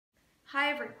Hi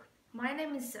everyone, my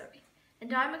name is Zoe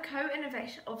and I'm a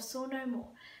co-innovator of Saw No More,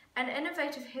 an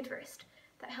innovative headrest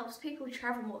that helps people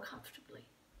travel more comfortably.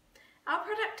 Our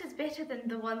product is better than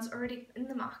the ones already in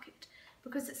the market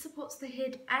because it supports the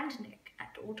head and neck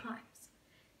at all times.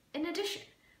 In addition,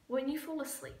 when you fall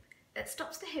asleep, it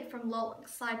stops the head from lolling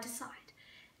side to side,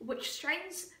 which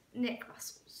strains neck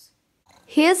muscles.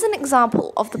 Here's an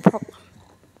example of the problem.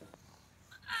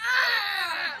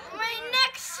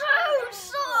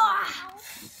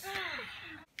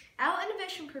 Our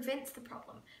innovation prevents the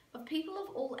problem of people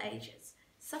of all ages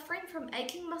suffering from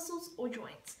aching muscles or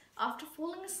joints after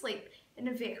falling asleep in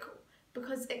a vehicle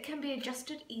because it can be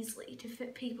adjusted easily to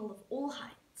fit people of all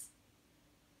heights.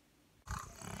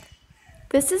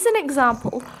 This is an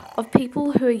example of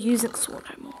people who are using Saw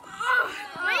No More.